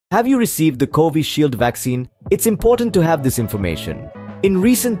Have you received the Covishield vaccine? It's important to have this information. In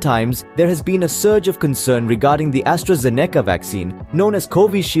recent times, there has been a surge of concern regarding the AstraZeneca vaccine, known as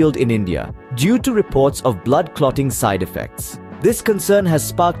Covishield in India, due to reports of blood clotting side effects. This concern has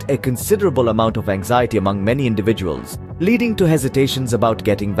sparked a considerable amount of anxiety among many individuals, leading to hesitations about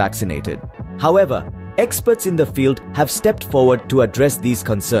getting vaccinated. However, experts in the field have stepped forward to address these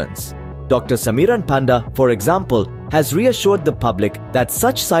concerns. Dr. Samiran Panda, for example, has reassured the public that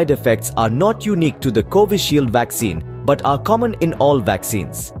such side effects are not unique to the Covishield vaccine, but are common in all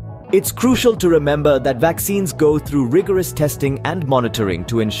vaccines. It's crucial to remember that vaccines go through rigorous testing and monitoring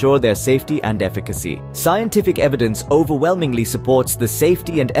to ensure their safety and efficacy. Scientific evidence overwhelmingly supports the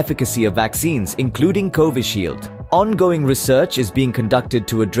safety and efficacy of vaccines, including Covishield. Ongoing research is being conducted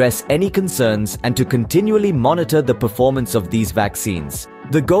to address any concerns and to continually monitor the performance of these vaccines.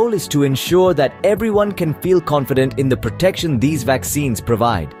 The goal is to ensure that everyone can feel confident in the protection these vaccines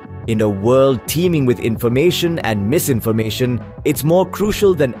provide. In a world teeming with information and misinformation, it's more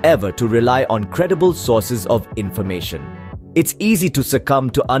crucial than ever to rely on credible sources of information. It's easy to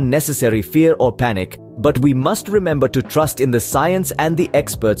succumb to unnecessary fear or panic, but we must remember to trust in the science and the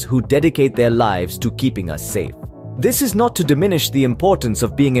experts who dedicate their lives to keeping us safe. This is not to diminish the importance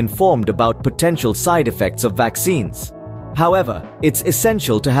of being informed about potential side effects of vaccines. However, it's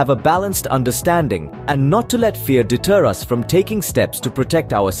essential to have a balanced understanding and not to let fear deter us from taking steps to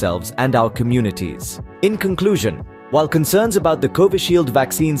protect ourselves and our communities. In conclusion, while concerns about the Covishield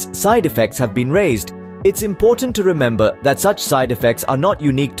vaccine's side effects have been raised, it's important to remember that such side effects are not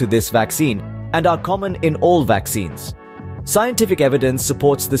unique to this vaccine and are common in all vaccines. Scientific evidence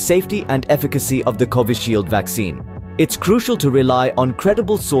supports the safety and efficacy of the Covishield vaccine. It's crucial to rely on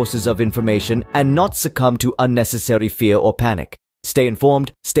credible sources of information and not succumb to unnecessary fear or panic. Stay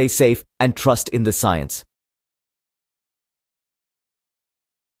informed, stay safe, and trust in the science.